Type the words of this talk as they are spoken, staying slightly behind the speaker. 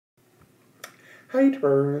Hi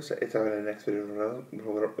YouTubers, it's the next video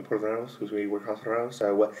for the house, who's we work house for house.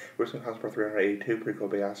 So we're going house for 382, pretty cool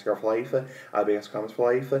big ass girl for life, big ass comments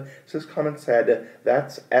for life. So this comment said,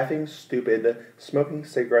 that's effing stupid, smoking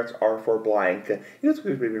cigarettes are for blank. You know, it's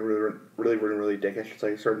really dickish. It's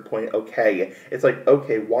like a certain point, okay. It's like,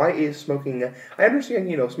 okay, why is smoking, I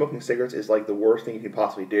understand, you know, smoking cigarettes is like the worst thing you can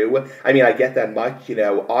possibly do. I mean, I get that much, you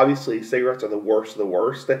know, obviously cigarettes are the worst of the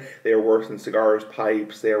worst. They are worse than cigars,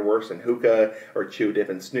 pipes, they are worse than hookah, or chew dip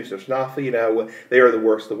and snooze or snuff, you know, they are the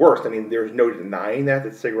worst of the worst. I mean, there's no denying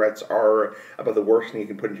that cigarettes are about the worst thing you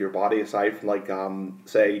can put into your body aside from, like,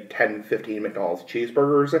 say, 10, 15 McDonald's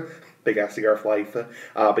cheeseburgers. Big ass cigar for life.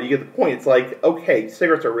 But you get the point. It's like, okay,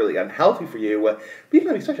 cigarettes are really unhealthy for you. But you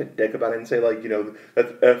can be such a dick about it and say, like, you know,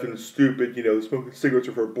 that's effing stupid, you know, smoking cigarettes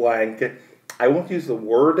are for blank. I won't use the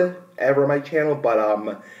word ever on my channel, but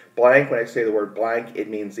blank, when I say the word blank, it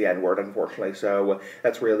means the N-word, unfortunately. So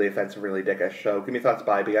that's really offensive, really dickish. So give me thoughts,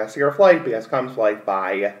 bye. Big ass cigar for life, big ass comments for life,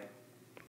 bye.